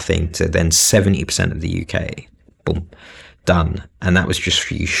from nothing to then 70% of the UK, boom, done. And that was just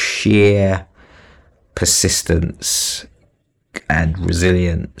through sheer persistence and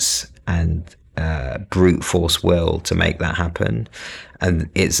resilience and brute force will to make that happen. And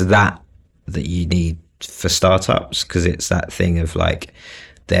it's that you need for startups, because it's that thing of like,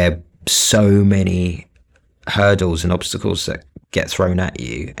 there are so many hurdles and obstacles that get thrown at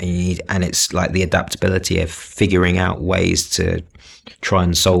you, and it's like the adaptability of figuring out ways to try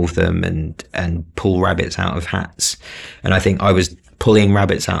and solve them and pull rabbits out of hats. And I think I was pulling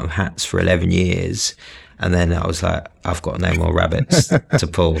rabbits out of hats for 11 years, and then I was like, I've got no more rabbits to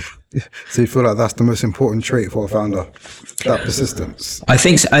pull. So you feel like that's the most important trait for a founder, that persistence? I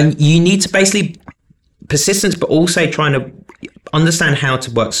think so. And you need to basically persistence, but also trying to understand how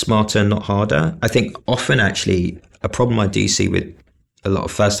to work smarter and not harder. I think often actually a problem I do see with a lot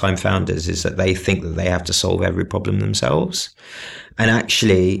of first-time founders is that they think that they have to solve every problem themselves. And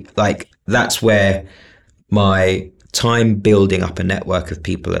actually, like, that's where my time building up a network of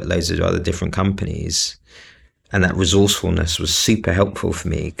people at loads of other different companies and that resourcefulness was super helpful for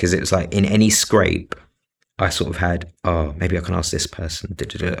me, because it was like in any scrape, I sort of had, maybe I can ask this person,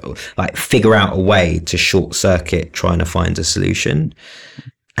 like figure out a way to short circuit trying to find a solution.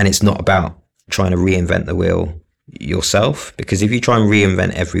 And it's not about trying to reinvent the wheel yourself, because if you try and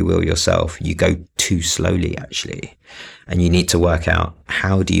reinvent every wheel yourself, you go too slowly actually. And you need to work out,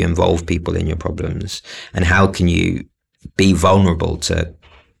 how do you involve people in your problems, and how can you be vulnerable to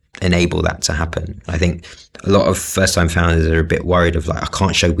enable that to happen. I think a lot of first-time founders are a bit worried of like, I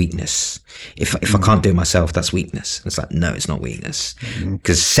can't show weakness. If I can't do it myself, that's weakness. It's like, no, it's not weakness.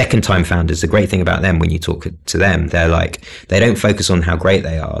 Because second-time founders, the great thing about them, when you talk to them, they're like, they don't focus on how great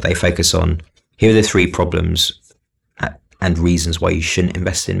they are. They focus on, here are the 3 problems and reasons why you shouldn't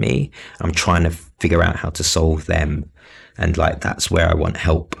invest in me. I'm trying to figure out how to solve them. And like, that's where I want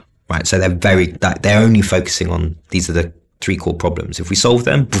help, right? So they're only focusing on, these are the 3 core problems. If we solve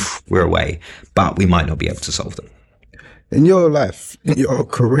them, poof, we're away, but we might not be able to solve them. In your life, in your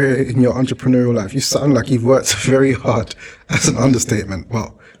career, in your entrepreneurial life, you sound like you've worked very hard. That's an understatement.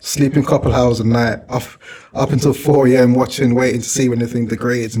 Well, sleeping a couple hours a night, up until 4 a.m. waiting to see when anything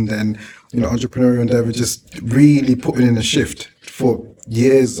degrades, and then, entrepreneurial endeavor, just really putting in a shift for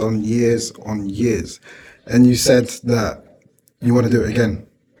years on years on years. And you said that you want to do it again.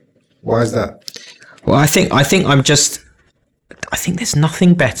 Why is that? Well, I think there's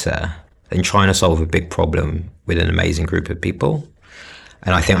nothing better than trying to solve a big problem with an amazing group of people.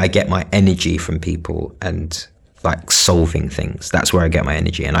 And I think I get my energy from people and like solving things. That's where I get my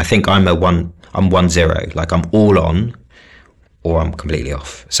energy. And I think I'm 1-0, like I'm all on or I'm completely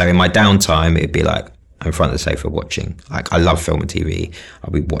off. So in my downtime, it'd be like, I'm in front of the sofa watching, like I love film and TV.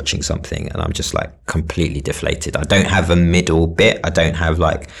 I'll be watching something and I'm just like completely deflated. I don't have a middle bit. I don't have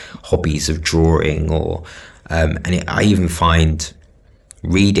like hobbies of drawing or, I even find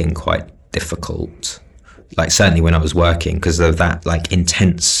reading quite difficult, like certainly when I was working, because of that like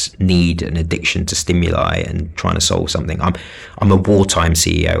intense need and addiction to stimuli and trying to solve something. I'm a wartime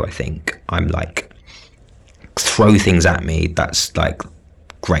CEO. I think I'm like, throw things at me, that's like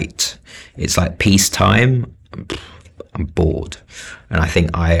great. It's like peacetime, I'm bored. And I think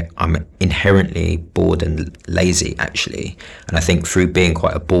I'm inherently bored and lazy actually. And I think through being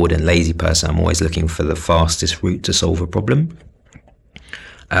quite a bored and lazy person, I'm always looking for the fastest route to solve a problem,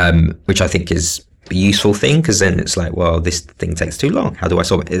 which I think is a useful thing, because then it's like, well, this thing takes too long. How do I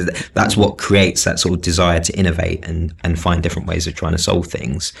solve it? That's what creates that sort of desire to innovate and find different ways of trying to solve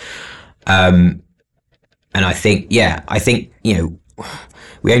things. And I think,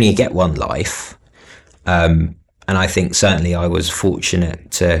 we only get one life. And I think certainly I was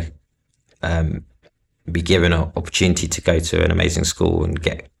fortunate to be given an opportunity to go to an amazing school and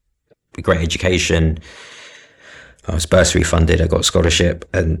get a great education. I was bursary funded, I got a scholarship,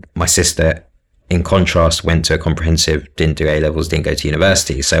 and my sister, in contrast, went to a comprehensive, didn't do A-levels, didn't go to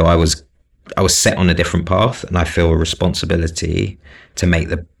university. So I was set on a different path, and I feel a responsibility to make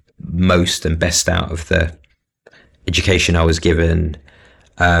the most and best out of the education I was given.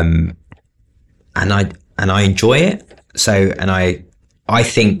 And I enjoy it. So, and I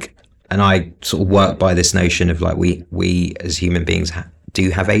think and I sort of work by this notion of like we as human beings do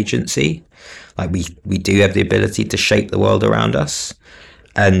have agency, like we do have the ability to shape the world around us,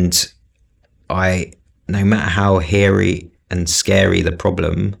 and no matter how hairy and scary the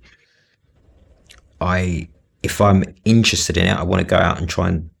problem, if I'm interested in it, I want to go out and try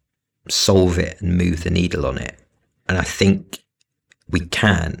and solve it and move the needle on it. And I think we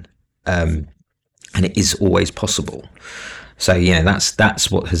can, and it is always possible. So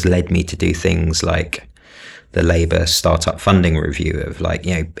that's what has led me to do things like the Labour startup funding review of like,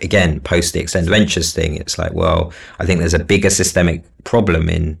 again, post the Extend Ventures thing, it's like, well, I think there's a bigger systemic problem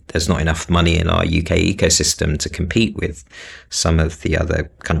in there's not enough money in our UK ecosystem to compete with some of the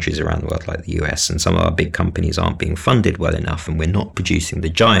other countries around the world, like the US, and some of our big companies aren't being funded well enough, and we're not producing the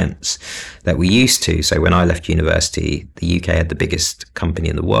giants that we used to. So when I left university, the UK had the biggest company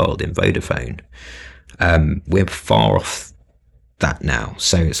in the world in Vodafone. We're far off that now.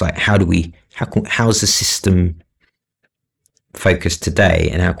 So it's like, how's the system focused today,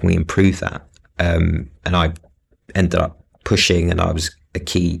 and how can we improve that? And I ended up pushing, and I was a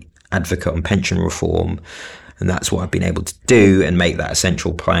key advocate on pension reform, and that's what I've been able to do and make that a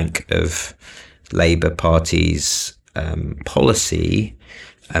central plank of Labour Party's policy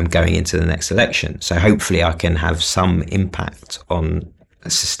going into the next election. So hopefully I can have some impact on a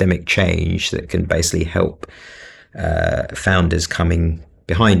systemic change that can basically help founders coming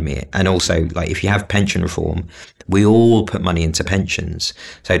behind me. And also, like, if you have pension reform, we all put money into pensions,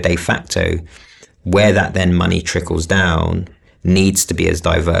 so de facto where that then money trickles down needs to be as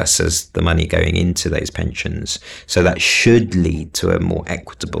diverse as the money going into those pensions. So that should lead to a more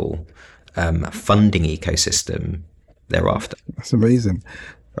equitable funding ecosystem thereafter. That's amazing.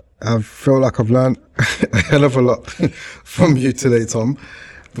 I feel like I've learned a hell of a lot from you today, Tom.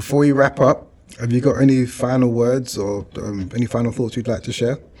 Before we wrap up, have you got any final words or any final thoughts you'd like to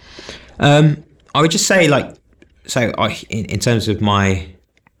share? I would just say, in terms of my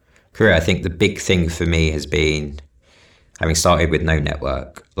career, I think the big thing for me has been having started with no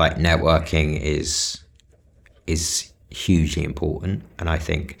network. Like, networking is hugely important, and I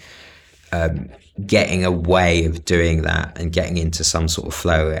think getting a way of doing that and getting into some sort of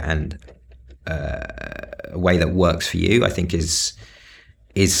flow and a way that works for you, I think is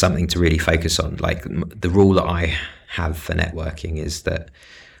something to really focus on. Like, the rule that I have for networking is that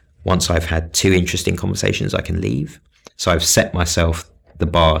once I've had 2 interesting conversations, I can leave. So I've set myself the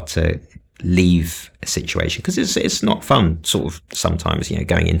bar to leave a situation, because it's not fun sort of sometimes,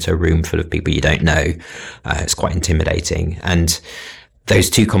 going into a room full of people you don't know. It's quite intimidating, and those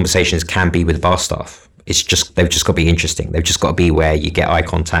 2 conversations can be with bar staff. They've just got to be interesting. They've just got to be where you get eye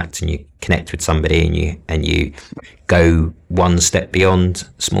contact and you connect with somebody and you go one step beyond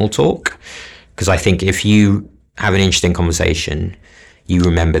small talk. Because I think if you have an interesting conversation, you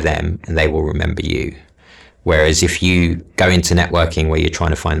remember them and they will remember you. Whereas if you go into networking where you're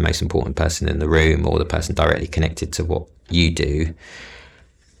trying to find the most important person in the room or the person directly connected to what you do,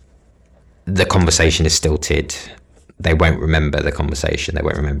 the conversation is stilted. They won't remember the conversation, they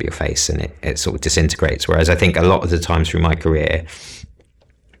won't remember your face, and it sort of disintegrates. Whereas I think a lot of the times through my career,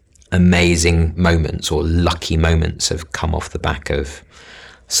 amazing moments or lucky moments have come off the back of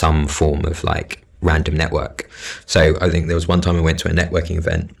some form of like random network. So I think there was one time I went to a networking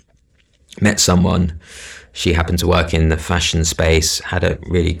event, met someone, she happened to work in the fashion space, had a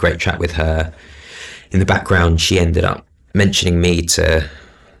really great chat with her. In the background, she ended up mentioning me to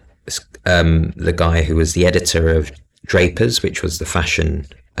the guy who was the editor of Drapers, which was the fashion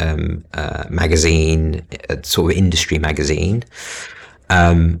magazine, sort of industry magazine.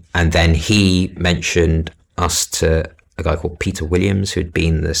 And then he mentioned us to a guy called Peter Williams, who'd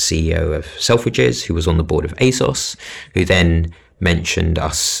been the CEO of Selfridges, who was on the board of ASOS, who then mentioned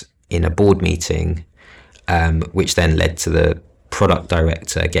us in a board meeting, which then led to the product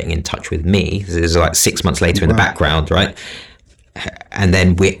director getting in touch with me. This is like 6 months later in the background, right? And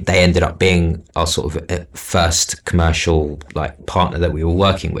then they ended up being our sort of first commercial like partner that we were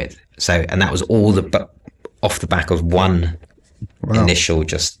working with. So, and that was all off the back of one initial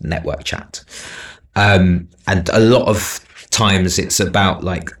just network chat. And a lot of times it's about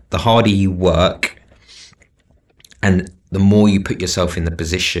like the harder you work and the more you put yourself in the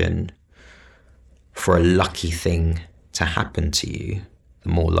position for a lucky thing to happen to you, the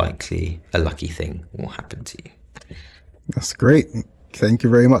more likely a lucky thing will happen to you. That's great. Thank you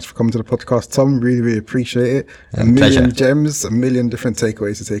very much for coming to the podcast, Tom. Really, really appreciate it. Yeah, a million pleasure. Gems, a million different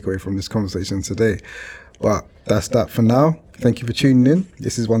takeaways to take away from this conversation today. But that's that for now. Thank you for tuning in.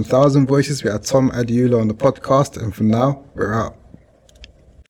 This is 1000 Voices. We had Tom Adeyoola on the podcast. And for now, we're out.